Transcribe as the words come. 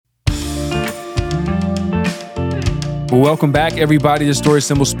Well, welcome back, everybody, to Story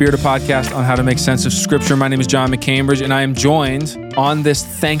Symbol Spirit, a podcast on how to make sense of Scripture. My name is John McCambridge, and I am joined on this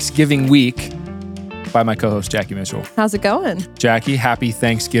Thanksgiving week by my co-host, Jackie Mitchell. How's it going? Jackie, happy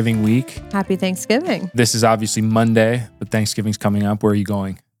Thanksgiving week. Happy Thanksgiving. This is obviously Monday, but Thanksgiving's coming up. Where are you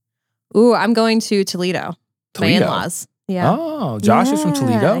going? Ooh, I'm going to Toledo. My in-laws. Yeah. Oh, Josh is from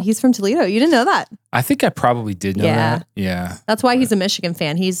Toledo? He's from Toledo. You didn't know that? I think I probably did know that. Yeah. That's why he's a Michigan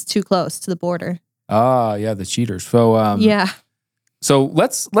fan. He's too close to the border. Oh, yeah, the cheaters. So, yeah. So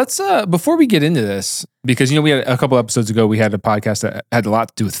let's before we get into this, because, we had a couple episodes ago, we had a podcast that had a lot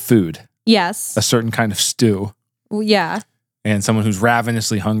to do with food. Yes. A certain kind of stew. Yeah. And someone who's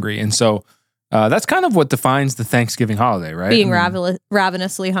ravenously hungry. And so that's kind of what defines the Thanksgiving holiday, right? Being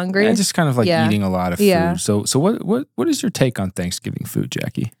ravenously hungry. Yeah, just kind of like eating a lot of food. Yeah. So what is your take on Thanksgiving food,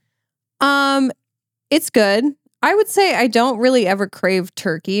 Jackie? It's good. I would say I don't really ever crave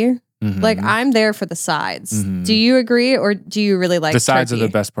turkey. Mm-hmm. Like, I'm there for the sides. Mm-hmm. Do you agree, or do you really like the sides turkey? are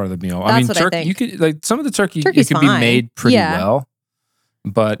the best part of the meal? That's what turkey, I think. you could, like, some of the turkey, Turkey's it could be fine. made pretty Yeah. well.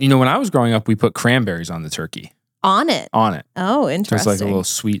 But, when I was growing up, we put cranberries on the turkey. On it? Oh, interesting. So it's like a little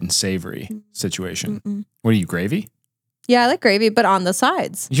sweet and savory situation. Mm-mm. What are you, gravy? Yeah, I like gravy, but on the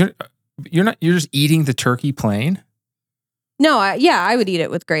sides. You're just eating the turkey plain? No, I would eat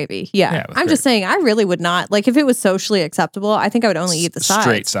it with gravy. Yeah. I'm just saying, I really would not. Like, if it was socially acceptable, I think I would only eat the sides.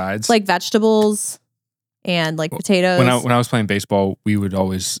 Straight sides. Like vegetables and like potatoes. When I was playing baseball, we would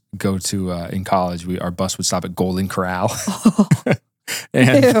always go to, in college, our bus would stop at Golden Corral.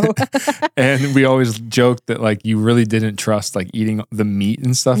 And we always joked that, like, you really didn't trust, like, eating the meat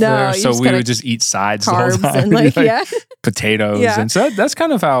and stuff there. So we would just eat sides the whole time. And potatoes. Yeah. And so that's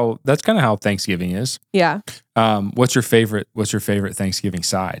kind of how Thanksgiving is. Yeah. What's your favorite Thanksgiving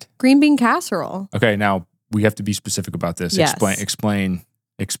side? Green bean casserole. Okay, now we have to be specific about this. Yes.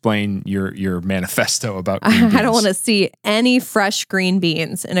 Explain your manifesto about green beans. I don't want to see any fresh green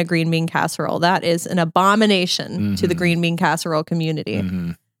beans in a green bean casserole. That is an abomination to the green bean casserole community.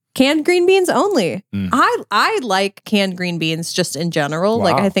 Mm-hmm. Canned green beans only. Mm. I like canned green beans just in general. Wow.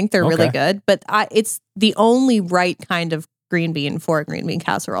 Like, I think they're really Okay. good, but it's the only right kind of green bean for a green bean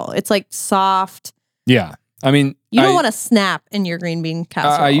casserole. It's like soft. Yeah. I mean, You don't want to snap in your green bean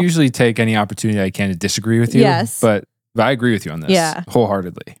casserole. I usually take any opportunity I can to disagree with you. Yes. But I agree with you on this. Yeah.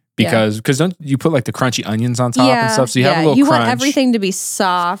 Wholeheartedly. Because don't you put, like, the crunchy onions on top and stuff? So you have a little you crunch. want everything to be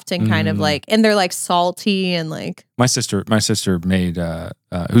soft and kind of like, and they're like salty and like. My sister made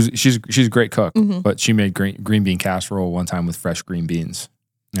she's a great cook, but she made green bean casserole one time with fresh green beans.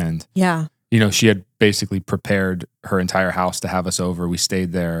 And Yeah. she had basically prepared her entire house to have us over. We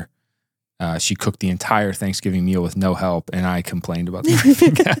stayed there. She cooked the entire Thanksgiving meal with no help, and I complained about the green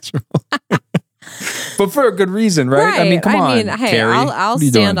bean casserole. But for a good reason, right? I mean, come on, hey, Carrie, I'll what are you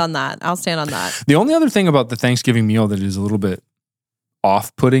stand doing? on that. I'll stand on that. The only other thing about the Thanksgiving meal that is a little bit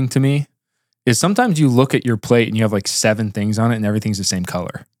off-putting to me is sometimes you look at your plate and you have like 7 things on it and everything's the same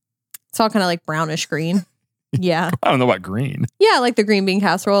color. It's all kind of like brownish green. Yeah. I don't know about green. Yeah, like the green bean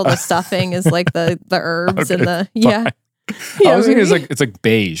casserole, the stuffing is like the herbs and the fine. I was thinking it's like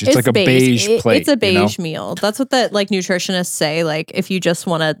beige. It's like a beige plate. It's a beige meal. That's what the like nutritionists say. Like, if you just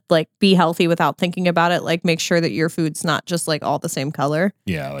want to like be healthy without thinking about it, like make sure that your food's not just like all the same color.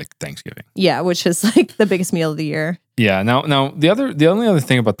 Yeah, like Thanksgiving. Yeah, which is like the biggest meal of the year. Yeah. Now the only other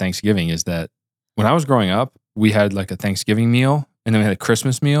thing about Thanksgiving is that when I was growing up, we had like a Thanksgiving meal and then we had a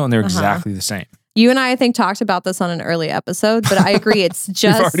Christmas meal, and they're exactly the same. You and I think, talked about this on an early episode, but I agree. It's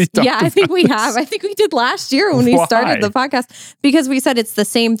just, I think we have. I think we did last year when we started the podcast, because we said it's the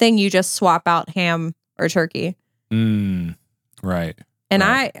same thing. You just swap out ham or turkey. Right. And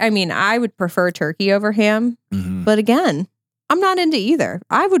I mean, I would prefer turkey over ham, but again, I'm not into either.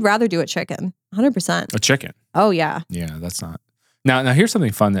 I would rather do a chicken, 100%. A chicken. Oh yeah. Yeah, that's not. Now here's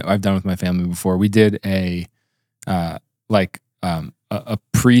something fun that I've done with my family before. We did a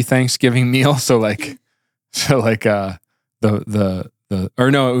pre-Thanksgiving meal. It was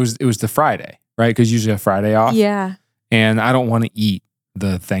the Friday, right? Because usually a Friday off. Yeah. And I don't want to eat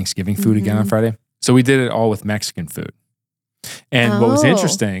the Thanksgiving food again on Friday. So we did it all with Mexican food. And what was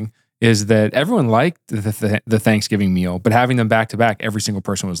interesting is that everyone liked the Thanksgiving meal, but having them back to back, every single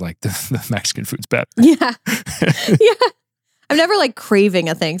person was like, the Mexican food's better. Yeah. Yeah. I'm never like craving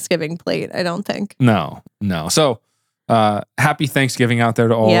a Thanksgiving plate, I don't think. No. So happy Thanksgiving out there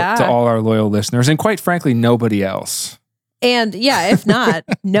to all our loyal listeners, and quite frankly, nobody else. And yeah, if not,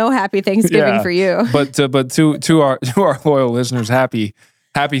 no happy Thanksgiving for you. But to our loyal listeners, happy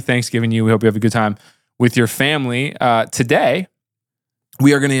Thanksgiving to you. We hope you have a good time with your family. Today,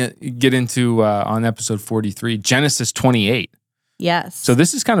 we are going to get into on episode 43, Genesis 28. Yes. So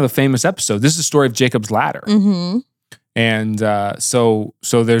this is kind of a famous episode. This is the story of Jacob's ladder. And so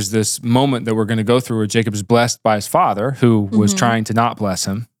there's this moment that we're going to go through where Jacob is blessed by his father, who was trying to not bless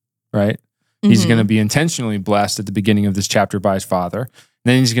him, right? He's going to be intentionally blessed at the beginning of this chapter by his father. And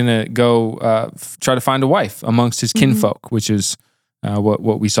then he's going to go try to find a wife amongst his kinfolk, which is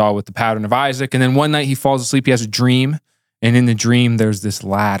what we saw with the pattern of Isaac. And then one night he falls asleep, he has a dream. And in the dream, there's this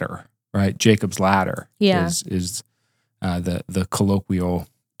ladder, right? Jacob's ladder is the colloquial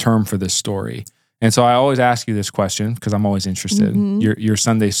term for this story. And so I always ask you this question because I'm always interested. Your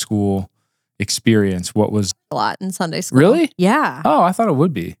Sunday school experience, what was... A lot in Sunday school. Really? Yeah. Oh, I thought it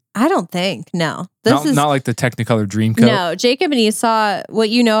would be. I don't think. No. This is not like the Technicolor Dreamcoat? No. Jacob and Esau, what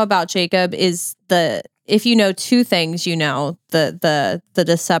you know about Jacob is if you know two things, you know, the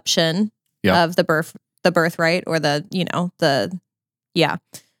deception of the birthright or that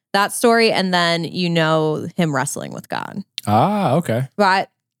story. And then you know him wrestling with God. Ah, okay.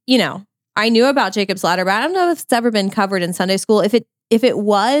 But, I knew about Jacob's ladder, but I don't know if it's ever been covered in Sunday school. If it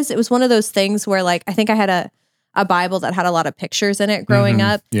was one of those things where like, I think I had a Bible that had a lot of pictures in it growing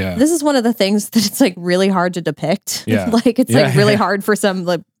up. Yeah. This is one of the things that it's like really hard to depict. Yeah. Like it's like really hard for some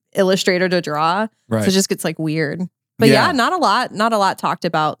like illustrator to draw. Right. So it just gets like weird. But not a lot talked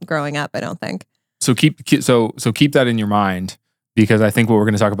about growing up, I don't think. So keep that in your mind, because I think what we're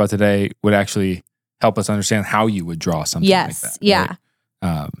going to talk about today would actually help us understand how you would draw something like that. Yeah.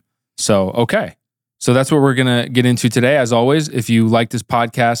 Right? Okay. So that's what we're going to get into today. As always, if you like this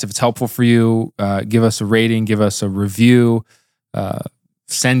podcast, if it's helpful for you, give us a rating, give us a review,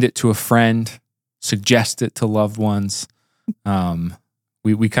 send it to a friend, suggest it to loved ones.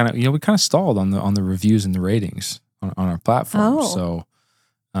 We kind of stalled on the reviews and the ratings on our platform. Oh. So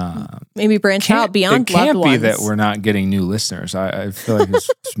maybe branch out beyond loved ones. It can't be that we're not getting new listeners. I feel like there's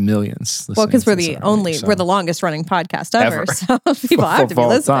millions. Well, because we're the longest running podcast ever. So people have to be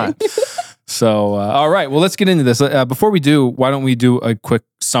listening. So, all right. Well, let's get into this. Before we do, why don't we do a quick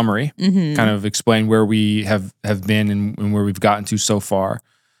summary, kind of explain where we have been and where we've gotten to so far.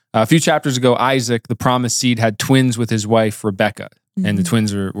 A few chapters ago, Isaac, the promised seed, had twins with his wife, Rebekah. And the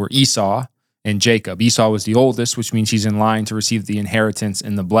twins were Esau and Jacob. Esau was the oldest, which means he's in line to receive the inheritance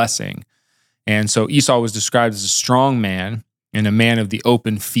and the blessing. And so Esau was described as a strong man and a man of the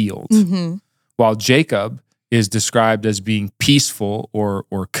open field, while Jacob is described as being peaceful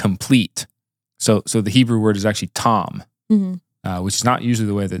or complete. So the Hebrew word is actually tam, which is not usually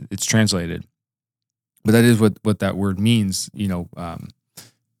the way that it's translated. But that is what that word means,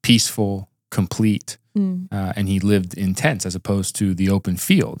 peaceful, complete. And he lived in tents as opposed to the open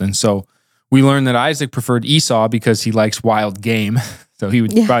field. And so we learned that Isaac preferred Esau because he likes wild game. So he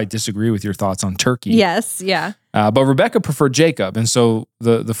would probably disagree with your thoughts on turkey. Yes, yeah. But Rebekah preferred Jacob. And so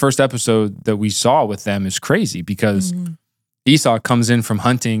the first episode that we saw with them is crazy because Esau comes in from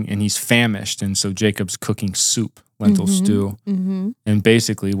hunting and he's famished. And so Jacob's cooking soup, lentil stew. And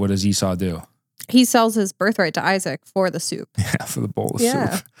basically, what does Esau do? He sells his birthright to Isaac for the soup. Yeah, for the bowl of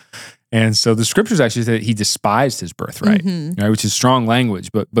soup. And so the scriptures actually say that he despised his birthright, right, which is strong language,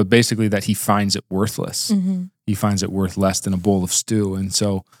 but basically that he finds it worthless. He finds it worth less than a bowl of stew. And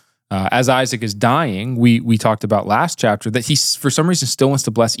so as Isaac is dying, we talked about last chapter that he, for some reason, still wants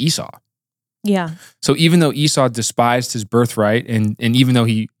to bless Esau. Yeah. So even though Esau despised his birthright, and even though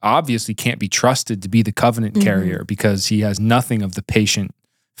he obviously can't be trusted to be the covenant carrier because he has nothing of the patient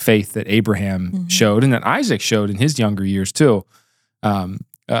faith that Abraham showed and that Isaac showed in his younger years too,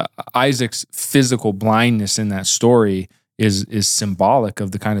 Isaac's physical blindness in that story is symbolic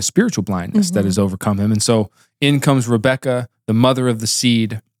of the kind of spiritual blindness that has overcome him. And so in comes Rebekah, the mother of the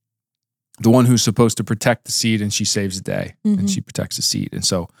seed, the one who's supposed to protect the seed, and she saves the day and she protects the seed. And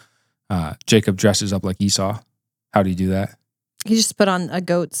so Jacob dresses up like Esau. How do you do that? He just put on a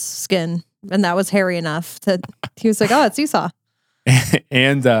goat's skin, and that was hairy enough that he was like, "Oh, it's Esau."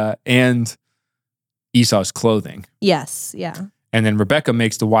 and Esau's clothing. Yes, yeah. And then Rebekah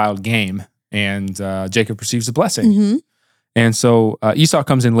makes the wild game, and Jacob receives the blessing. And so Esau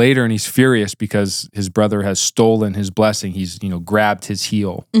comes in later, and he's furious because his brother has stolen his blessing. He's grabbed his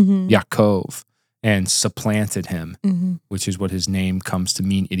heel, Yaakov, and supplanted him, which is what his name comes to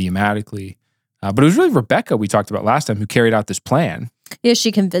mean idiomatically. But it was really Rebekah we talked about last time who carried out this plan. Yeah,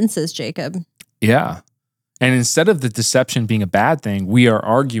 she convinces Jacob. Yeah. And instead of the deception being a bad thing, we are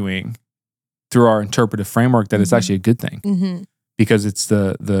arguing through our interpretive framework that it's actually a good thing. Because it's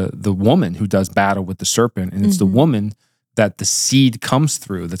the woman who does battle with the serpent, and it's the woman that the seed comes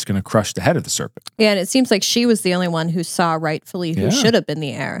through that's going to crush the head of the serpent. Yeah, and it seems like she was the only one who saw rightfully who should have been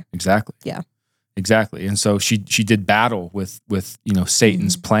the heir. Exactly. Yeah. Exactly. And so she did battle with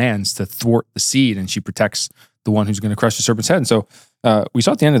Satan's plans to thwart the seed, and she protects the one who's going to crush the serpent's head. And so we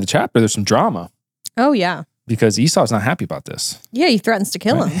saw at the end of the chapter, there's some drama. Oh, yeah. because Esau's not happy about this. Yeah, he threatens to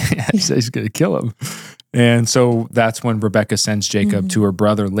kill him. Yeah, he says he's going to kill him. And so that's when Rebekah sends Jacob to her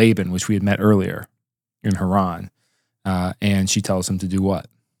brother Laban, which we had met earlier in Harran. And she tells him to do what?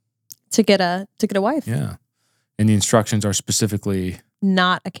 To get a wife. Yeah. And the instructions are specifically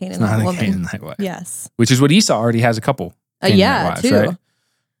not a Canaanite woman. Canaanite wife. Yes. Which is what Esau already has a couple Canaanite wives, too. right?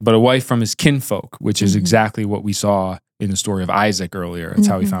 But a wife from his kinfolk, which is exactly what we saw in the story of Isaac earlier. That's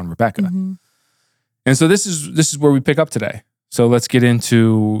how he found Rebekah. And so this is where we pick up today. So let's get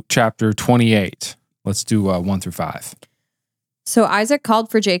into chapter 28. Let's do 1 through 5. So Isaac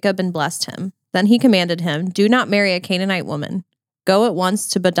called for Jacob and blessed him. Then he commanded him, "Do not marry a Canaanite woman. Go at once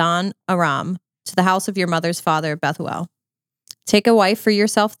to Padan Aram, to the house of your mother's father Bethuel. Take a wife for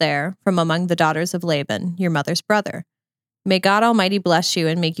yourself there from among the daughters of Laban, your mother's brother. May God Almighty bless you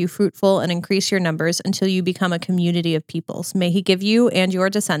and make you fruitful and increase your numbers until you become a community of peoples. May he give you and your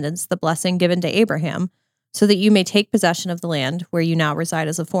descendants the blessing given to Abraham, so that you may take possession of the land where you now reside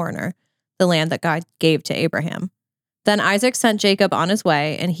as a foreigner, the land that God gave to Abraham." Then Isaac sent Jacob on his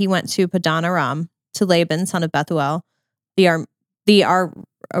way, and he went to Padan Aram, to Laban, son of Bethuel, the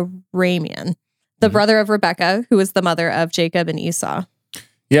Aramean, the brother of Rebekah, who was the mother of Jacob and Esau.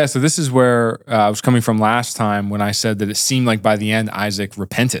 Yeah, so this is where I was coming from last time when I said that it seemed like by the end Isaac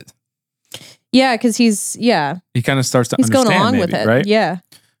repented. Yeah, because he kind of starts to he's understand going along maybe, with it, right? Yeah.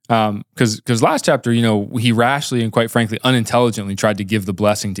 Because last chapter, he rashly and quite frankly unintelligently tried to give the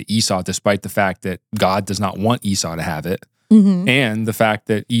blessing to Esau, despite the fact that God does not want Esau to have it, and the fact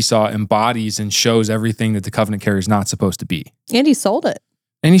that Esau embodies and shows everything that the covenant carrier is not supposed to be. And he sold it.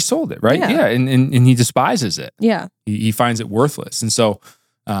 And he sold it, right? Yeah. And he despises it. Yeah. He finds it worthless. And so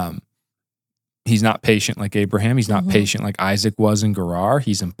he's not patient like Abraham. He's not patient like Isaac was in Gerar.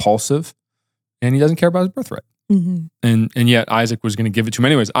 He's impulsive, and he doesn't care about his birthright. And yet Isaac was going to give it to him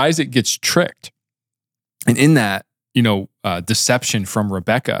anyways. Isaac gets tricked. And in that, deception from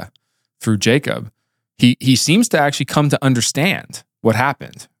Rebekah through Jacob, he seems to actually come to understand what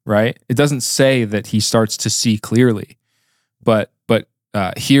happened, right? It doesn't say that he starts to see clearly, but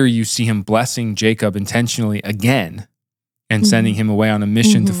here you see him blessing Jacob intentionally again and sending him away on a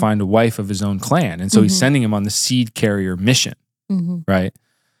mission to find a wife of his own clan. And so he's sending him on the seed carrier mission, right?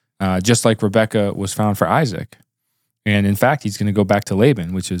 Just like Rebekah was found for Isaac. And in fact, he's going to go back to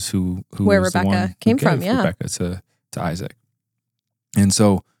Laban, which is who where was Rebekah the one came from, yeah. Rebekah to Isaac. And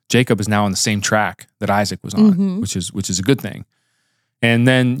so Jacob is now on the same track that Isaac was on, which is a good thing. And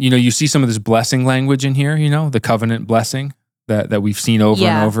then, you see some of this blessing language in here, the covenant blessing that we've seen over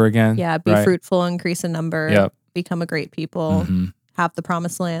and over again. Yeah, be fruitful, increase in number, become a great people, have the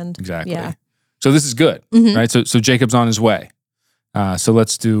promised land. Exactly. Yeah. So this is good, right? So Jacob's on his way. So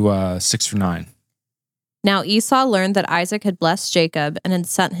let's do 6 through 9. Now Esau learned that Isaac had blessed Jacob and had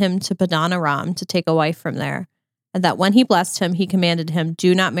sent him to Padan Aram to take a wife from there, and that when he blessed him, he commanded him,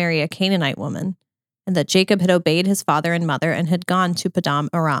 "Do not marry a Canaanite woman," and that Jacob had obeyed his father and mother and had gone to Padan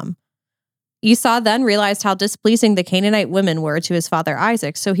Aram. Esau then realized how displeasing the Canaanite women were to his father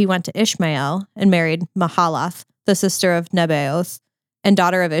Isaac, so he went to Ishmael and married Mahalath, the sister of Nebaioth, and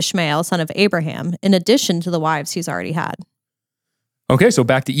daughter of Ishmael, son of Abraham, in addition to the wives he's already had. Okay, so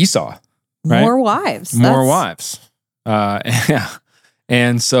back to Esau. Right? More wives. More wives. Yeah.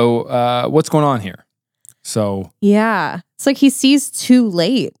 And so what's going on here? So yeah, it's like he sees too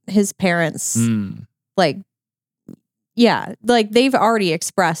late his parents they've already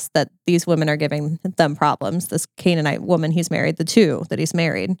expressed that these women are giving them problems. This Canaanite woman he's married, the two that he's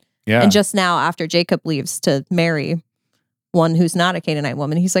married. Yeah. And just now after Jacob leaves to marry one who's not a Canaanite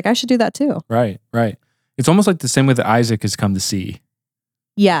woman, he's like, I should do that too. Right. It's almost like the same way that Isaac has come to see.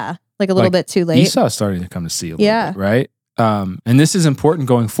 Yeah. Like a little bit too late. Esau's starting to come to see a little bit, right? And this is important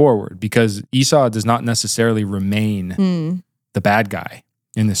going forward because Esau does not necessarily remain the bad guy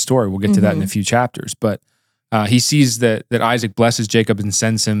in this story. We'll get to that in a few chapters. But he sees that Isaac blesses Jacob and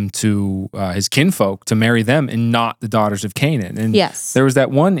sends him to his kinfolk to marry them and not the daughters of Canaan. And there was that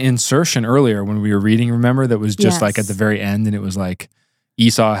one insertion earlier when we were reading, remember, that was just like at the very end, and it was like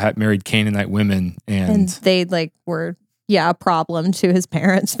Esau had married Canaanite women. And they were... a problem to his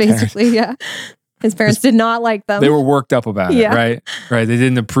parents, basically. Yeah. His parents did not like them. They were worked up about it, right? Right. They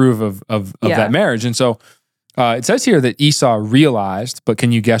didn't approve of that marriage. And so it says here that Esau realized, but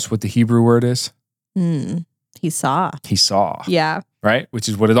can you guess what the Hebrew word is? He saw. Yeah. Right? Which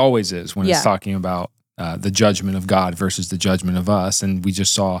is what it always is when it's talking about the judgment of God versus the judgment of us. And we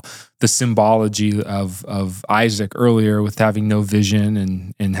just saw the symbology of Isaac earlier with having no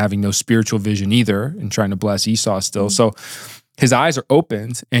vision and having no spiritual vision either and trying to bless Esau still. So his eyes are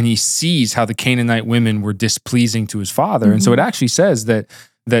opened and he sees how the Canaanite women were displeasing to his father. And so it actually says that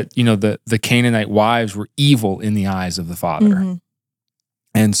that the Canaanite wives were evil in the eyes of the father. Mm-hmm.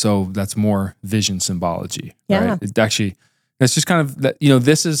 And so that's more vision symbology, Yeah. right? That's just kind of that,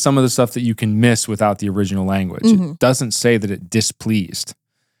 this is some of the stuff that you can miss without the original language. Mm-hmm. It doesn't say that it displeased.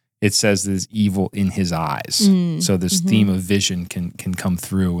 It says that it's evil in his eyes. So this theme of vision can come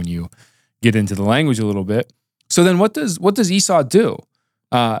through when you get into the language a little bit. So then what does Esau do?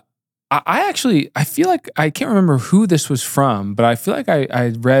 I feel like, I can't remember who this was from, but I feel like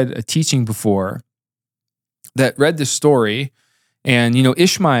I read a teaching before that read this story, and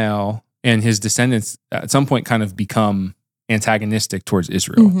Ishmael and his descendants at some point kind of become antagonistic towards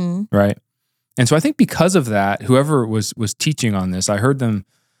Israel, right? And so I think because of that, whoever was teaching on this, I heard them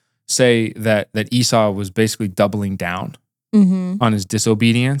say that Esau was basically doubling down on his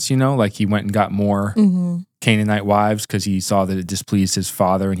disobedience, like he went and got more Canaanite wives because he saw that it displeased his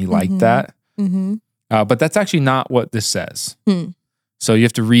father and he liked that. But that's actually not what this says. So you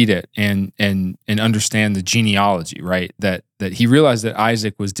have to read it and understand the genealogy, right? That he realized that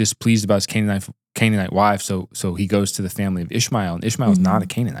Isaac was displeased about his Canaanite wife, so he goes to the family of Ishmael, and Ishmael is not a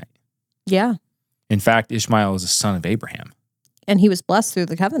Canaanite. Yeah. In fact, Ishmael is a son of Abraham. And he was blessed through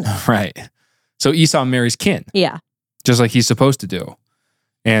the covenant. Right. So Esau marries kin. Yeah. Just like he's supposed to do.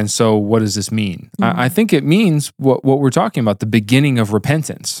 And so what does this mean? I think it means what we're talking about, the beginning of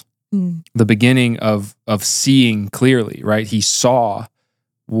repentance. The beginning of seeing clearly, right? He saw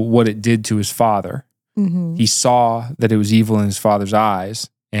what it did to his father. He saw that it was evil in his father's eyes,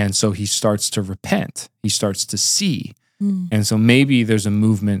 and so he starts to repent. He starts to see. And so maybe there's a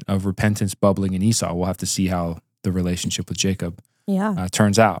movement of repentance bubbling in Esau. We'll have to see how the relationship with Jacob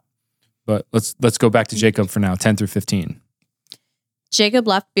turns out. But let's go back to Jacob for now, 10 through 15. Jacob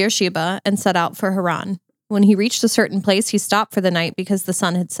left Beersheba and set out for Harran. When he reached a certain place, he stopped for the night because the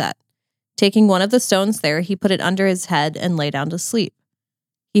sun had set. Taking one of the stones there, he put it under his head and lay down to sleep.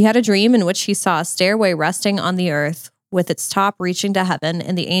 He had a dream in which he saw a stairway resting on the earth, with its top reaching to heaven,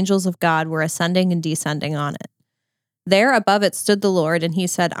 and the angels of God were ascending and descending on it. There above it stood the Lord, and he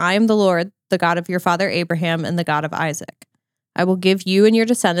said, I am the Lord, the God of your father Abraham and the God of Isaac. I will give you and your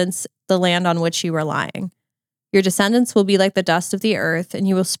descendants the land on which you are lying. Your descendants will be like the dust of the earth, and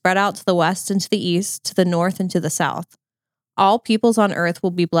you will spread out to the west and to the east, to the north and to the south. All peoples on earth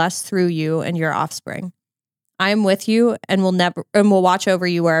will be blessed through you and your offspring. I am with you and will watch over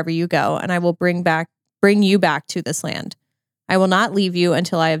you wherever you go, and I will bring you back to this land. I will not leave you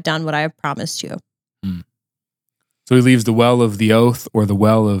until I have done what I have promised you. So he leaves the well of the oath, or the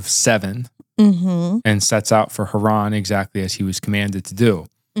well of seven, and sets out for Harran exactly as he was commanded to do.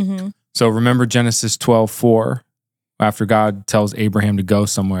 So remember Genesis 12:4, after God tells Abraham to go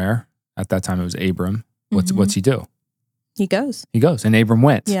somewhere. At that time it was Abram. What's he do? He goes. And Abram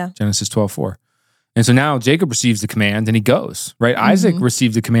went. Yeah. Genesis 12:4. And so now Jacob receives the command and he goes, right? Isaac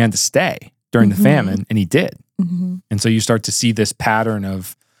received the command to stay during the famine, and he did. And so you start to see this pattern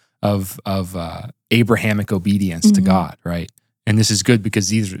of Abrahamic obedience to God, right? And this is good because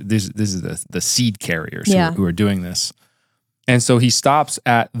this is the seed carriers who are doing this. And so he stops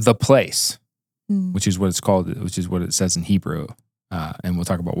at the place, which is what it's called, which is what it says in Hebrew. And we'll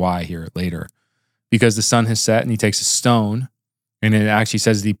talk about why here later. Because the sun has set, and he takes a stone, and it actually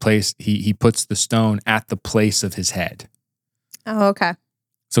says that he puts the stone at the place of his head. Oh, okay.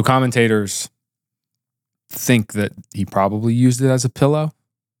 So commentators think that he probably used it as a pillow,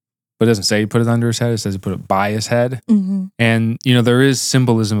 but it doesn't say he put it under his head. It says he put it by his head. And, there is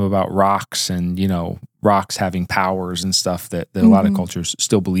symbolism about rocks and, rocks having powers and stuff that a lot of cultures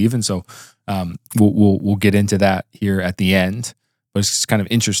still believe. And so we'll get into that here at the end, but it's just kind of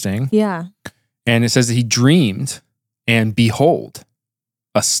interesting. Yeah. And it says that he dreamed, and behold,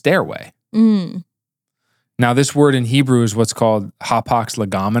 a stairway. Now, this word in Hebrew is what's called hapax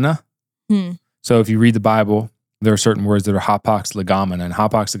legomena. So if you read the Bible, there are certain words that are hapax legomena, and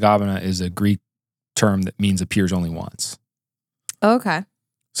hapax legomena is a Greek term that means appears only once. Okay.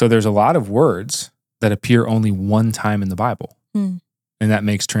 So there's a lot of words that appear only one time in the Bible, and that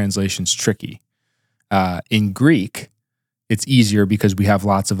makes translations tricky. In Greek, it's easier because we have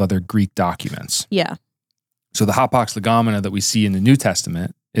lots of other Greek documents. Yeah. So the hapax legomena that we see in the New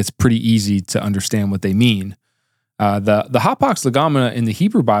Testament, it's pretty easy to understand what they mean. The hapax legomena in the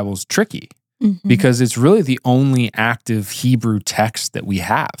Hebrew Bible is tricky because it's really the only active Hebrew text that we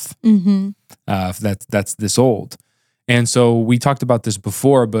have that's this old. And so we talked about this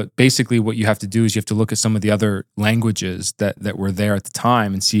before, but basically what you have to do is you have to look at some of the other languages that were there at the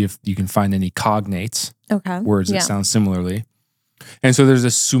time and see if you can find any cognates, words that sound similarly. And so there's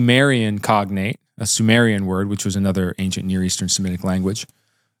a Sumerian cognate, a Sumerian word, which was another ancient Near Eastern Semitic language,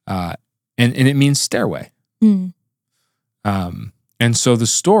 and it means stairway. And And so the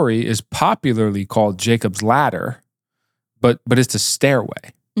story is popularly called Jacob's Ladder, but it's a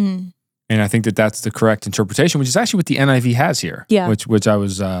stairway. Mm. And I think that that's the correct interpretation, which is actually what the NIV has here. Yeah. Which I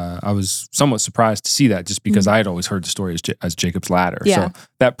was somewhat surprised to see that, just because I had always heard the story as Jacob's Ladder. Yeah. So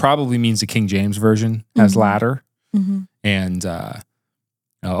that probably means the King James Version has ladder. And a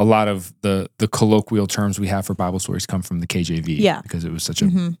lot of the colloquial terms we have for Bible stories come from the KJV, because it was such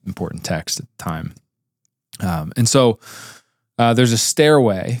an important text at the time. And so there's a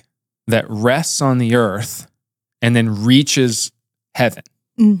stairway that rests on the earth and then reaches heaven.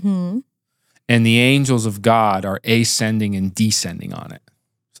 And the angels of God are ascending and descending on it.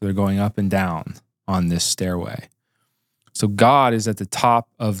 So they're going up and down on this stairway. So God is at the top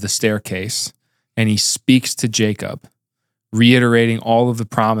of the staircase, and he speaks to Jacob, reiterating all of the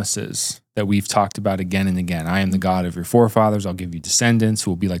promises that we've talked about again and again. I am the God of your forefathers. I'll give you descendants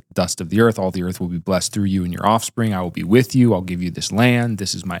who will be like the dust of the earth. All the earth will be blessed through you and your offspring. I will be with you. I'll give you this land.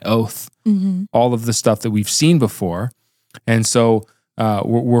 This is my oath. All of the stuff that we've seen before. And so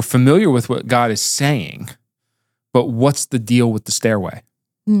we're familiar with what God is saying, but what's the deal with the stairway?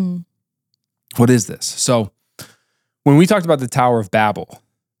 What is this? So when we talked about the Tower of Babel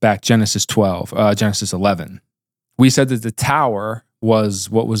back Genesis 11, we said that the tower was,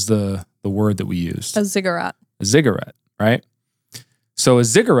 what was the word that we used? A ziggurat. A ziggurat, right? So a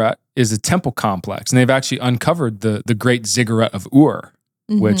ziggurat is a temple complex, and they've actually uncovered the great ziggurat of Ur,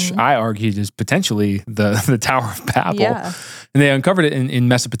 which I argued is potentially the Tower of Babel. Yeah. And they uncovered it in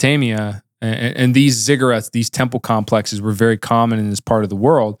Mesopotamia, and these ziggurats, these temple complexes, were very common in this part of the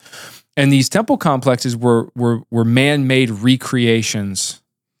world. And these temple complexes were man-made recreations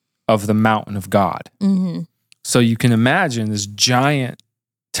of the mountain of God. So you can imagine this giant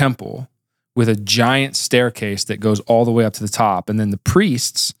temple with a giant staircase that goes all the way up to the top. And then the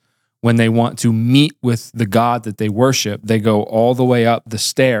priests, when they want to meet with the God that they worship, they go all the way up the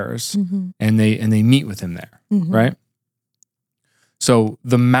stairs and they meet with him there, right? So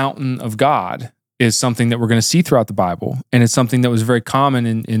the mountain of God is something that we're going to see throughout the Bible, and it's something that was very common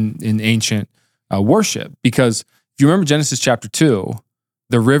in ancient worship. Because if you remember Genesis chapter 2,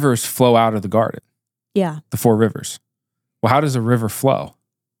 the rivers flow out of the garden. Yeah. The 4 rivers. Well, how does a river flow?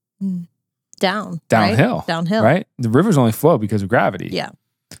 Downhill. Right? Downhill. Right? The rivers only flow because of gravity. Yeah.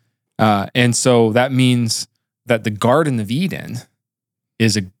 And so that means that the Garden of Eden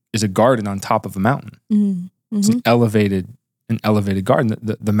is a garden on top of a mountain. It's an elevated garden,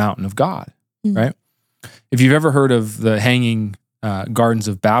 the mountain of God, right? If you've ever heard of the hanging gardens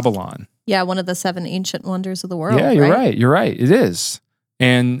of Babylon. Yeah, one of the 7 ancient wonders of the world. Yeah, you're right. You're right. It is.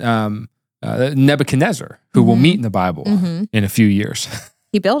 And Nebuchadnezzar, who we'll meet in the Bible in a few years.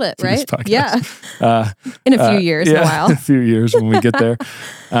 He built it, right? Yeah. In a few years, a while. In a few years when we get there.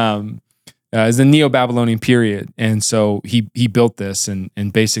 It's the Neo-Babylonian period. And so he built this,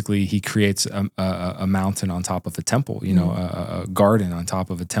 and basically he creates a mountain on top of a temple, a garden on top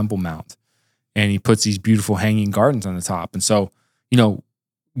of a temple mount. And he puts these beautiful hanging gardens on the top. And so,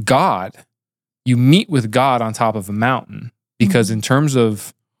 God, you meet with God on top of a mountain, because in terms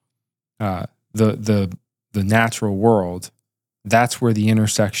of the natural world, that's where the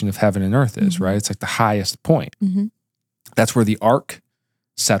intersection of heaven and earth is, right? It's like the highest point. That's where the ark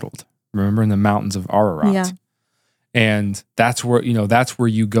settled. Remember, in the mountains of Ararat. Yeah. And that's where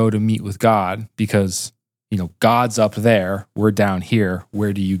you go to meet with God, because God's up there, we're down here.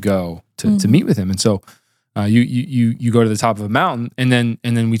 Where do you go to meet with him? And so you go to the top of a mountain, and then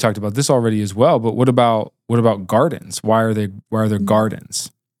we talked about this already as well. But what about gardens? Why are there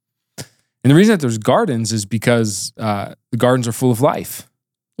gardens? And the reason that there's gardens is because the gardens are full of life,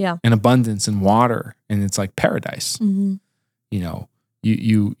 and abundance and water, and it's like paradise.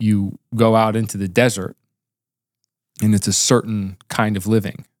 You go out into the desert, and it's a certain kind of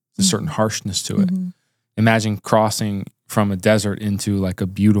living, a certain harshness to it. Imagine crossing from a desert into like a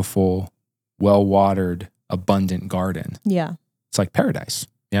beautiful, well-watered, abundant garden. Yeah, it's like paradise.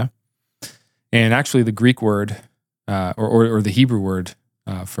 Yeah, and actually, the Greek word or the Hebrew word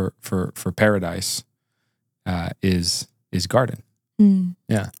for paradise is garden.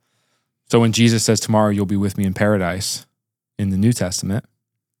 Yeah. So when Jesus says, "Tomorrow you'll be with me in paradise," in the New Testament,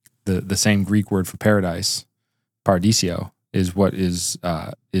 the same Greek word for paradise, paradisio, is what the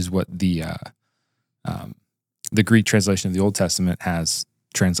Greek translation of the Old Testament has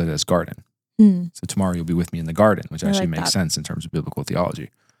translated as garden. So tomorrow you'll be with me in the garden, which actually makes sense in terms of biblical theology.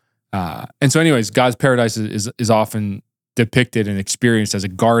 And so anyways, God's paradise is often depicted and experienced as a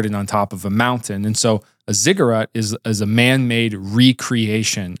garden on top of a mountain. And so a ziggurat is a man-made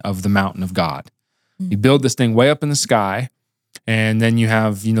recreation of the mountain of God. You build this thing way up in the sky, and then you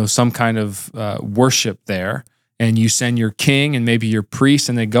have, some kind of worship there. and you send your king and maybe your priest,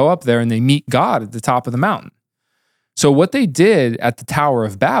 and they go up there and they meet God at the top of the mountain. So what they did at the Tower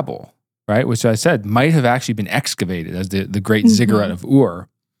of Babel, right, which I said might have actually been excavated as the great ziggurat of Ur,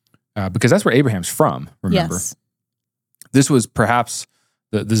 because that's where Abraham's from, remember? Yes. This was perhaps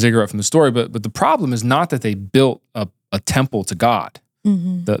the ziggurat from the story, but the problem is not that they built a temple to God.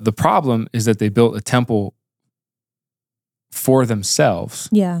 The problem is that they built a temple for themselves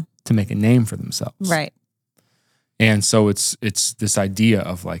to make a name for themselves. Right. And so it's this idea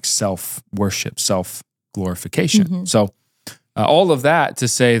of like self-worship, self-glorification. So all of that to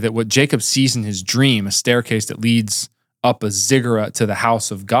say that what Jacob sees in his dream, a staircase that leads up a ziggurat to the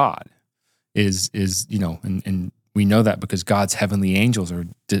house of God, is and we know that because God's heavenly angels are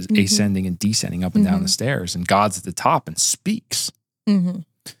ascending and descending up and down the stairs, and God's at the top and speaks and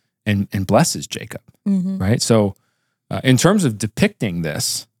blesses Jacob, right? So in terms of depicting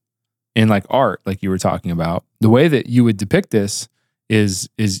this in like art, like you were talking about, the way that you would depict this is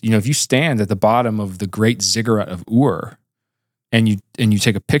if you stand at the bottom of the great ziggurat of Ur and you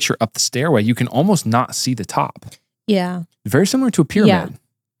take a picture up the stairway, you can almost not see the top. Yeah. Very similar to a pyramid.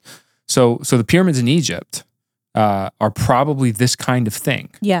 Yeah. So the pyramids in Egypt are probably this kind of thing.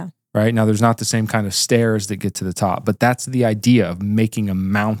 Yeah. Right? Now, there's not the same kind of stairs that get to the top, but that's the idea of making a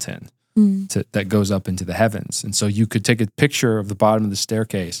mountain that goes up into the heavens. And so you could take a picture of the bottom of the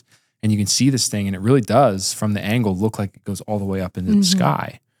staircase and you can see this thing, and it really does, from the angle, look like it goes all the way up into the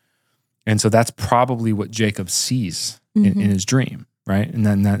sky. And so that's probably what Jacob sees in his dream, right? And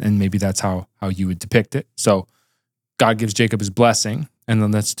then and maybe that's how you would depict it. So God gives Jacob his blessing, and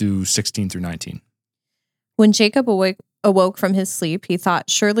then let's do 16 through 19. When Jacob awoke from his sleep, he thought,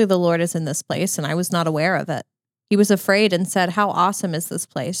 surely the Lord is in this place, and I was not aware of it. He was afraid and said, how awesome is this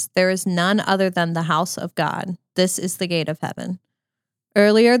place? There is none other than the house of God. This is the gate of heaven.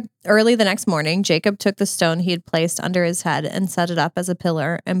 Early the next morning, Jacob took the stone he had placed under his head and set it up as a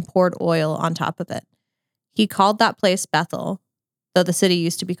pillar and poured oil on top of it. He called that place Bethel, though the city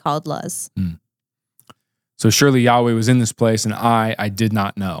used to be called Luz. So surely Yahweh was in this place, and I did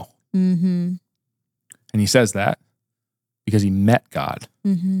not know. And he says that because he met God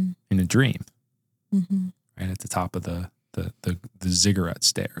in a dream, right at the top of the ziggurat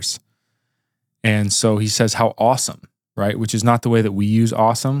stairs. And so he says, how awesome, right? Which is not the way that we use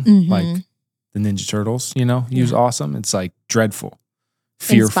awesome, like the Ninja Turtles, use awesome. It's like dreadful,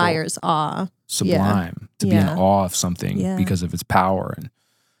 fearful. Inspires awe. Sublime, to be in awe of something because of its power.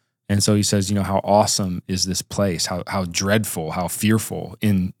 And so he says, how awesome is this place? How dreadful, how fearful,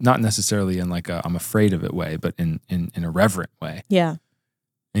 in not necessarily in like a I'm afraid of it way, but in a reverent way. Yeah.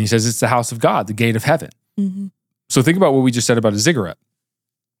 And he says it's the house of God, the gate of heaven. So think about what we just said about a ziggurat.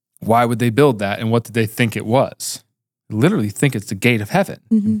 Why would they build that, and what did they think it was? They literally think it's the gate of heaven.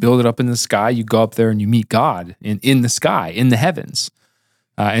 You build it up in the sky, you go up there and you meet God in the sky, in the heavens.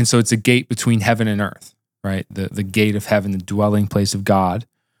 And so it's a gate between heaven and earth, right? The gate of heaven, the dwelling place of God.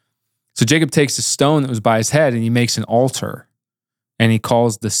 So Jacob takes a stone that was by his head and he makes an altar, and he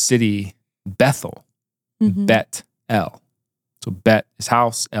calls the city Bethel, Bet-El. So Bet is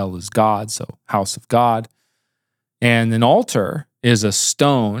house, El is God, so house of God. And an altar is a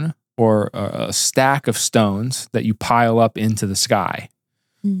stone or a stack of stones that you pile up into the sky.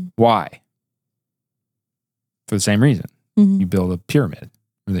 Why? For the same reason. You build a pyramid,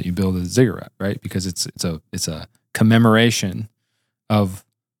 or that you build a ziggurat, right? Because it's a commemoration of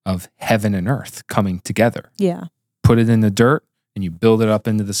heaven and earth coming together. Yeah. Put it in the dirt and you build it up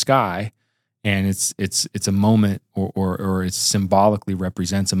into the sky, and it's a moment, or it symbolically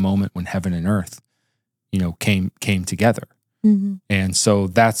represents a moment when heaven and earth, came together. And so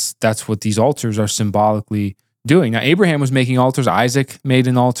that's what these altars are symbolically doing. Now Abraham was making altars, Isaac made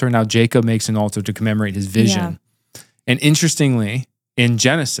an altar, now Jacob makes an altar to commemorate his vision. And interestingly, in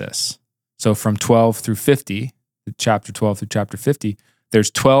Genesis, so from 12 through 50, chapter 12 through chapter 50, there's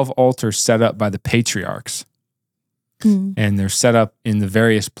 12 altars set up by the patriarchs. And they're set up in the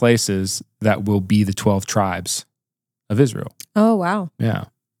various places that will be the 12 tribes of Israel. Oh, wow. Yeah.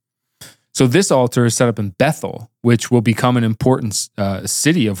 So this altar is set up in Bethel, which will become an important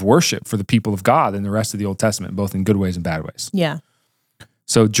city of worship for the people of God in the rest of the Old Testament, both in good ways and bad ways. Yeah.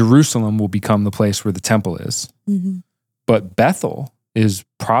 So Jerusalem will become the place where the temple is. But Bethel is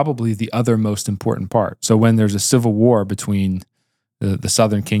probably the other most important part. So when there's a civil war between the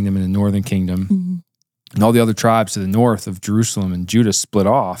southern kingdom and the northern kingdom, and all the other tribes to the north of Jerusalem and Judah split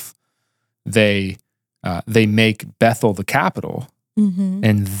off, they make Bethel the capital,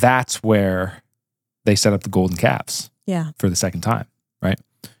 and that's where they set up the golden calves for the second time, right?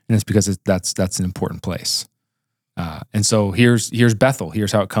 And it's because that's an important place. And so here's Bethel.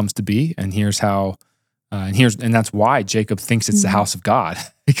 Here's how it comes to be, and here's how And that's why Jacob thinks it's the house of God,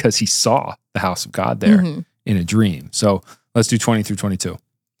 because he saw the house of God there in a dream. So let's do 20 through 22.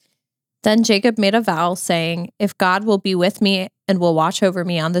 Then Jacob made a vow, saying, "If God will be with me and will watch over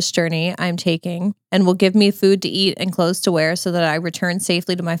me on this journey I am taking, and will give me food to eat and clothes to wear so that I return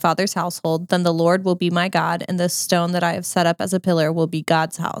safely to my father's household, then the Lord will be my God, and this stone that I have set up as a pillar will be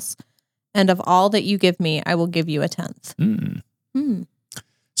God's house. And of all that you give me, I will give you a tenth."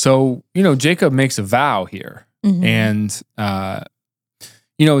 So, Jacob makes a vow here. And,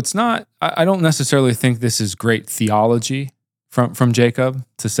 it's not, I don't necessarily think this is great theology from Jacob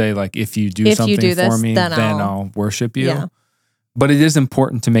to say, like, if you do something for me, then I'll worship you. Yeah. But it is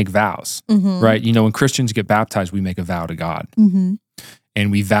important to make vows, right? When Christians get baptized, we make a vow to God.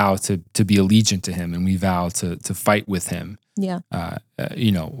 And we vow to be allegiant to him, and we vow to fight with him. Yeah.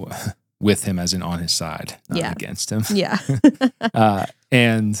 With him as in on his side, not against him. Yeah.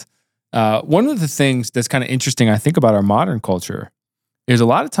 And one of the things that's kind of interesting, I think, about our modern culture is a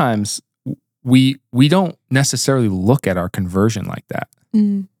lot of times we don't necessarily look at our conversion like that.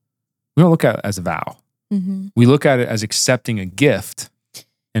 We don't look at it as a vow. We look at it as accepting a gift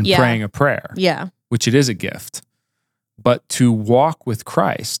and praying a prayer, which it is a gift. But to walk with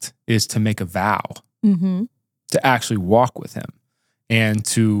Christ is to make a vow, to actually walk with him, and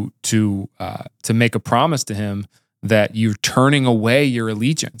to make a promise to him that you're turning away your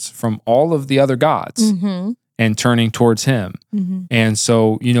allegiance from all of the other gods and turning towards him. And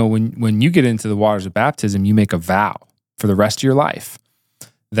so, when you get into the waters of baptism, you make a vow for the rest of your life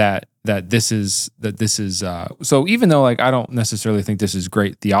that this is so even though, like, I don't necessarily think this is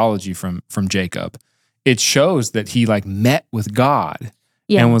great theology from Jacob, it shows that he, like, met with God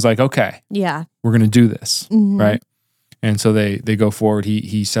and was like, okay, we're going to do this. Right. And so they go forward.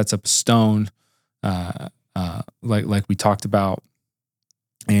 He sets up a stone, like we talked about,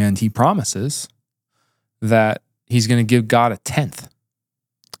 and he promises that he's going to give God a tenth,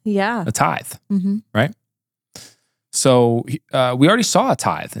 a tithe, right? So we already saw a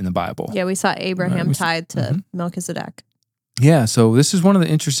tithe in the Bible. Yeah, we saw Abraham tithe to Melchizedek. Yeah, so this is one of the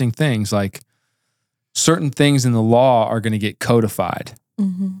interesting things. Like, certain things in the law are going to get codified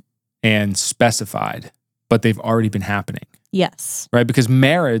and specified, but they've already been happening. Yes. Right? Because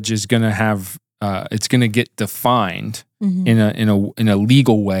marriage is going to have, it's going to get defined in a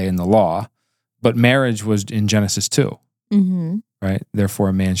legal way in the law, but marriage was in Genesis 2, right? Therefore,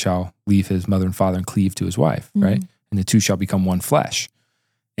 a man shall leave his mother and father and cleave to his wife, right? And the two shall become one flesh.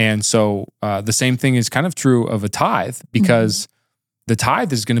 And so the same thing is kind of true of a tithe, because the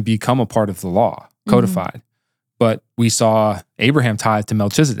tithe is going to become a part of the law, codified. But we saw Abraham tithe to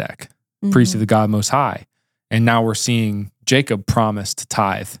Melchizedek, priest of the God Most High. And now we're seeing Jacob promise to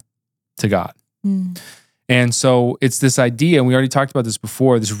tithe to God. And so it's this idea, and we already talked about this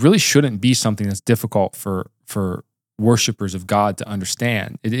before, this really shouldn't be something that's difficult for worshipers of God to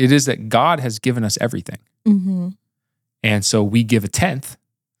understand. It is that God has given us everything. And so we give a tenth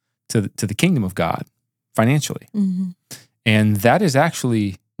to the kingdom of God financially. And that is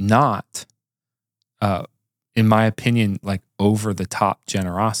actually not, in my opinion, like over-the-top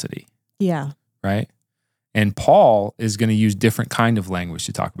generosity. Yeah. Right? And Paul is going to use different kind of language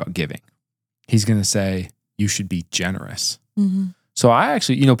to talk about giving. He's going to say, you should be generous. So I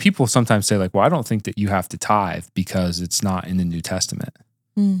actually, people sometimes say, like, well, I don't think that you have to tithe because it's not in the New Testament.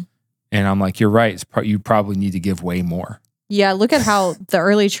 And I'm like, you're right. You probably need to give way more. Yeah, look at how the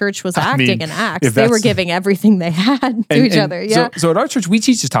early church was acting in Acts. They were giving everything they had to each other. Yeah. So at our church, we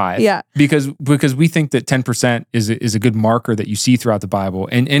teach a tithe. Yeah. Because we think that 10% is a good marker that you see throughout the Bible,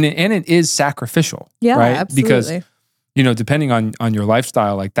 and it is sacrificial. Yeah, right? Absolutely. Because depending on your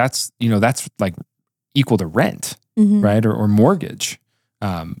lifestyle, like that's like equal to rent, right, or mortgage,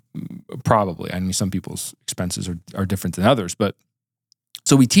 probably. I mean, some people's expenses are different than others, but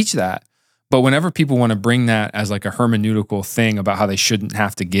so we teach that. But whenever people want to bring that as like a hermeneutical thing about how they shouldn't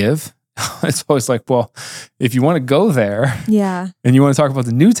have to give, it's always like, well, if you want to go there, and you want to talk about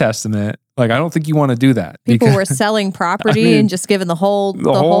the New Testament, like, I don't think you want to do that. People were selling property and just giving the whole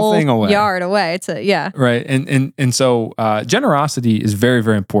thing away. Yard away. Right. And so generosity is very,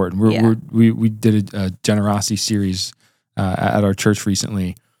 very important. We did a generosity series at our church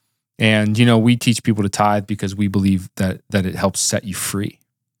recently, and we teach people to tithe because we believe that it helps set you free.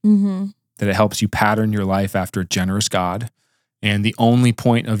 That it helps you pattern your life after a generous God. And the only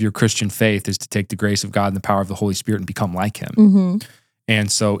point of your Christian faith is to take the grace of God and the power of the Holy Spirit and become like him.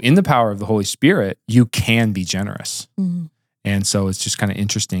 And so in the power of the Holy Spirit, you can be generous. And so it's just kind of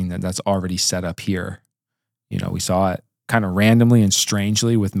interesting that that's already set up here. We saw it kind of randomly and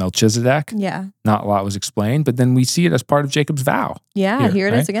strangely with Melchizedek. Yeah. Not a lot was explained, but then we see it as part of Jacob's vow. Yeah, here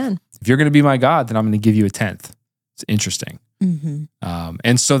it is again. If you're going to be my God, then I'm going to give you a tenth. It's interesting.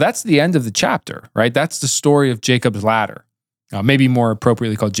 And so that's the end of the chapter, right? That's the story of Jacob's ladder. Maybe more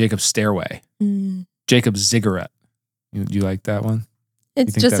appropriately called Jacob's stairway. Jacob's ziggurat. Do you like that one?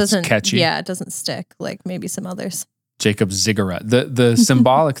 It just doesn't catchy. Yeah, it doesn't stick like maybe some others. Jacob's ziggurat. The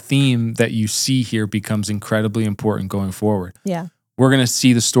symbolic theme that you see here becomes incredibly important going forward. Yeah. We're going to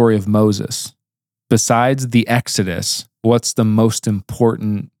see the story of Moses. Besides the Exodus, what's the most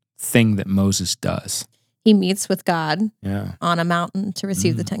important thing that Moses does? He meets with God Yeah. on a mountain to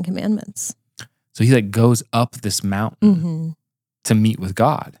receive the 10 Commandments. So he like goes up this mountain to meet with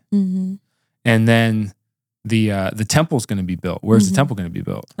God. And then the temple's going to be built. Where's the temple going to be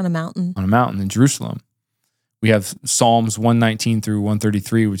built? On a mountain. On a mountain in Jerusalem. We have Psalms 119 through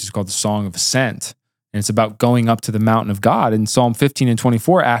 133, which is called the Song of Ascent. And it's about going up to the mountain of God. And Psalm 15 and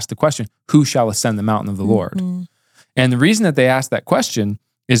 24 ask the question, who shall ascend the mountain of the Lord? And the reason that they ask that question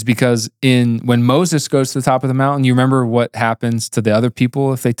is because when Moses goes to the top of the mountain, you remember what happens to the other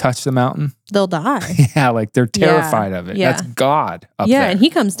people if they touch the mountain? They'll die. Yeah, like they're terrified of it. Yeah. That's God up there. Yeah, and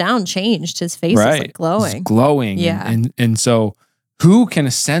he comes down changed. His face is like glowing. It's glowing. Yeah. And so who can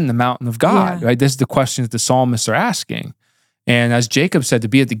ascend the mountain of God? Yeah. Right? This is the question that the psalmists are asking. And as Jacob said, to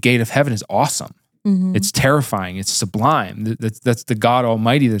be at the gate of heaven is awesome. It's terrifying. It's sublime. That's the God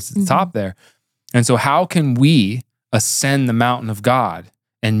Almighty that's at the top there. And so how can we ascend the mountain of God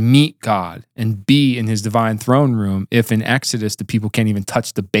and meet God and be in his divine throne room if in Exodus the people can't even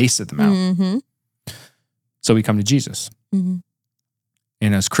touch the base of the mountain? So we come to Jesus. And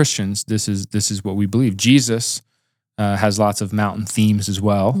as Christians, this is what we believe. Jesus has lots of mountain themes as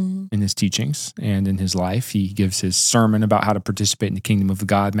well in his teachings and in his life. He gives his sermon about how to participate in the kingdom of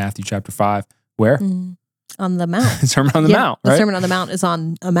God, Matthew chapter 5. Where? On the mount. Sermon on the Mount, right? The Sermon on the Mount is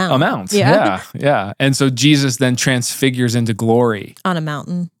on a mount. A mount, yeah. And so Jesus then transfigures into glory. On a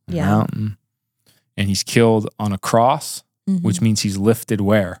mountain, A mountain. And he's killed on a cross, which means he's lifted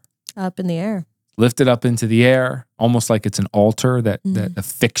where? Up in the air. Lifted up into the air, almost like it's an altar, that a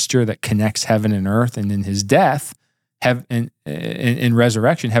fixture that connects heaven and earth. And in his death, in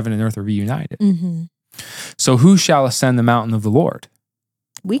resurrection, heaven and earth are reunited. So who shall ascend the mountain of the Lord?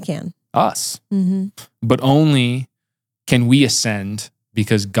 We can. Us. But only can we ascend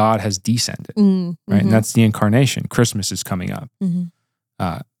because God has descended, right? And that's the incarnation. Christmas is coming up.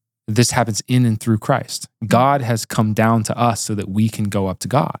 This happens in and through Christ. God has come down to us so that we can go up to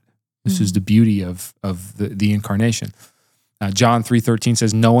God. This is the beauty of the incarnation. John 3:13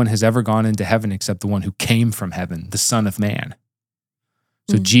 says, no one has ever gone into heaven except the one who came from heaven, the Son of Man.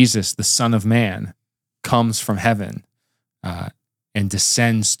 So Jesus, the Son of Man, comes from heaven and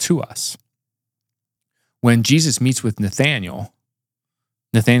descends to us. When Jesus meets with Nathanael's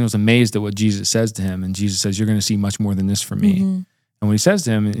amazed at what Jesus says to him, and Jesus says, you're going to see much more than this from me. And when he says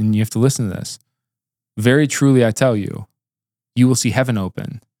to him, and you have to listen to this, very truly I tell you, you will see heaven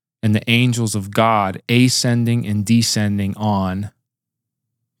open and the angels of God ascending and descending on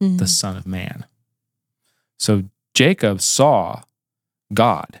the Son of Man. So Jacob saw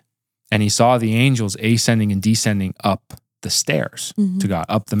God, and he saw the angels ascending and descending up the stairs to God,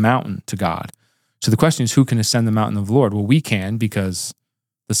 up the mountain to God. So the question is, who can ascend the mountain of the Lord? Well, we can, because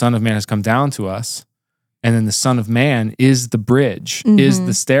the Son of Man has come down to us, and then the Son of Man is the bridge, is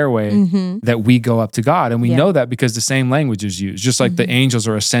the stairway that we go up to God. And we know that because the same language is used. Just like the angels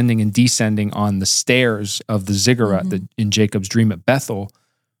are ascending and descending on the stairs of the ziggurat in Jacob's dream at Bethel,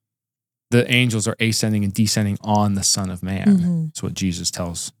 the angels are ascending and descending on the Son of Man. That's what Jesus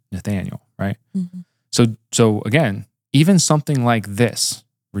tells Nathanael, right? So again, even something like this,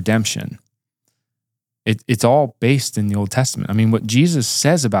 redemption, it's all based in the Old Testament. I mean, what Jesus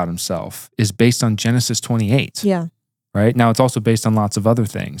says about himself is based on Genesis 28. Yeah. Right? Now, it's also based on lots of other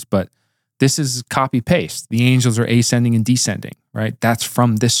things, but this is copy-paste. The angels are ascending and descending, right? That's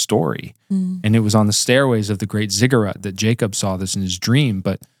from this story. And it was on the stairways of the great ziggurat that Jacob saw this in his dream,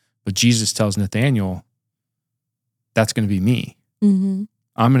 but Jesus tells Nathanael, that's going to be me. I'm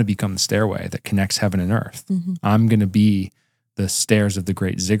going to become the stairway that connects heaven and earth. I'm going to be the stairs of the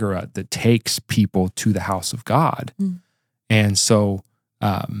great ziggurat that takes people to the house of God. And so,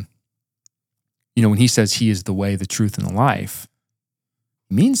 when he says he is the way, the truth, and the life,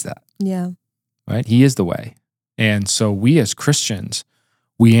 he means that. Yeah. Right? He is the way. And so we as Christians,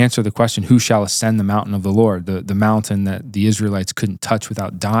 we answer the question, who shall ascend the mountain of the Lord, the mountain that the Israelites couldn't touch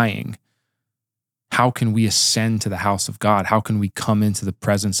without dying? How can we ascend to the house of God? How can we come into the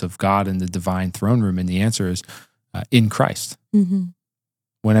presence of God in the divine throne room? And the answer is in Christ,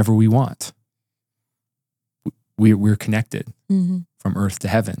 whenever we want. we're connected from earth to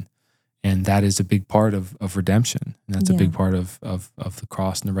heaven. And that is a big part of redemption. And that's a big part of the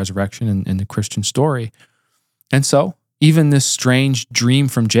cross and the resurrection and the Christian story. And so even this strange dream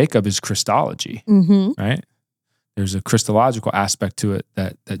from Jacob is Christology, right? There's a Christological aspect to it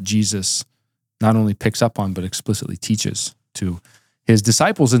that Jesus not only picks up on, but explicitly teaches to his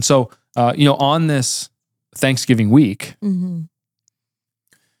disciples. And so, on this Thanksgiving week, think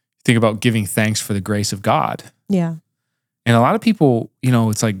about giving thanks for the grace of God. Yeah. And a lot of people,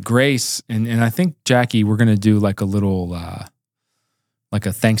 it's like grace. And I think, Jackie, we're going to do like a little, like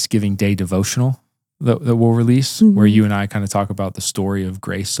a Thanksgiving Day devotional that we'll release, where you and I kind of talk about the story of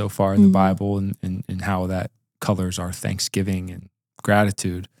grace so far in the Bible and how that colors our thanksgiving and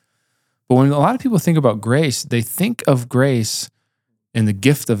gratitude. But when a lot of people think about grace, they think of grace, and the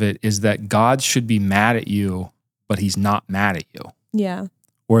gift of it is that God should be mad at you, but he's not mad at you. Yeah.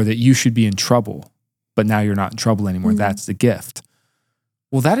 Or that you should be in trouble, but now you're not in trouble anymore. That's the gift.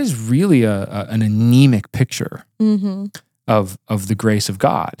 Well, that is really an anemic picture of the grace of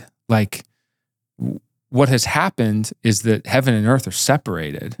God. Like, what has happened is that heaven and earth are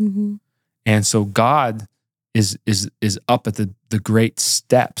separated. And so God is up at the great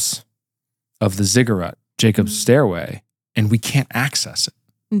steps of the ziggurat, Jacob's stairway, and we can't access it.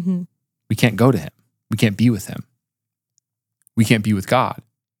 We can't go to him. We can't be with him. We can't be with God.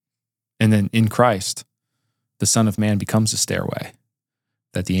 And then in Christ, the Son of Man becomes a stairway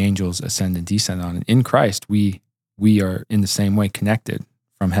that the angels ascend and descend on. And in Christ, we are in the same way connected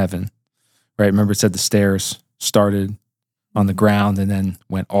from heaven, right? Remember it said the stairs started on the ground and then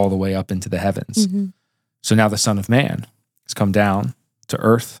went all the way up into the heavens. So now the Son of Man has come down to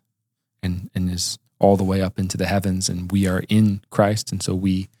earth and is all the way up into the heavens, and we are in Christ, and so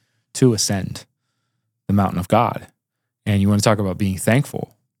we too ascend the mountain of God. And you want to talk about being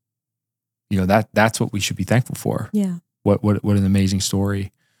thankful. That's what we should be thankful for. Yeah. What an amazing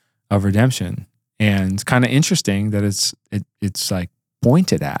story of redemption. And kind of interesting that it's like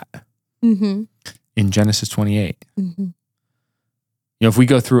pointed at in Genesis 28. If we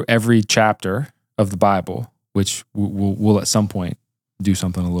go through every chapter of the Bible, which we'll at some point do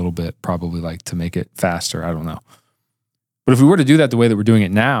something a little bit, probably like to make it faster, I don't know. But if we were to do that the way that we're doing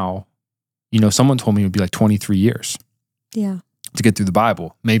it now, someone told me it would be like 23 years. Yeah. To get through the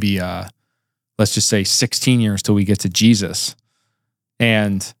Bible. Maybe let's just say 16 years till we get to Jesus.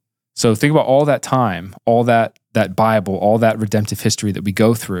 And so think about all that time, all that Bible, all that redemptive history that we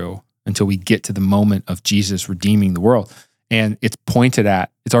go through until we get to the moment of Jesus redeeming the world. And it's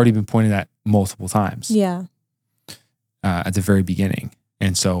already been pointed at multiple times. Yeah. At the very beginning.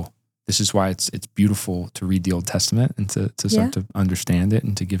 And so this is why it's beautiful to read the Old Testament and to start to understand it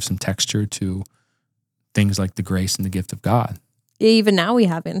and to give some texture to things like the grace and the gift of God. Even now we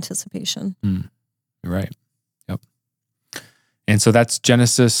have anticipation. You're right. Yep. And so that's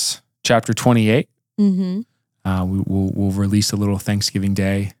Genesis chapter 28. We'll release a little Thanksgiving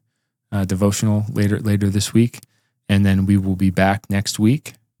Day devotional later this week. And then we will be back next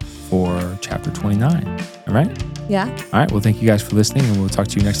week for chapter 29. All right? Yeah. All right. Well, thank you guys for listening, and we'll talk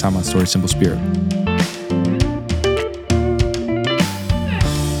to you next time on Story Simple Spirit.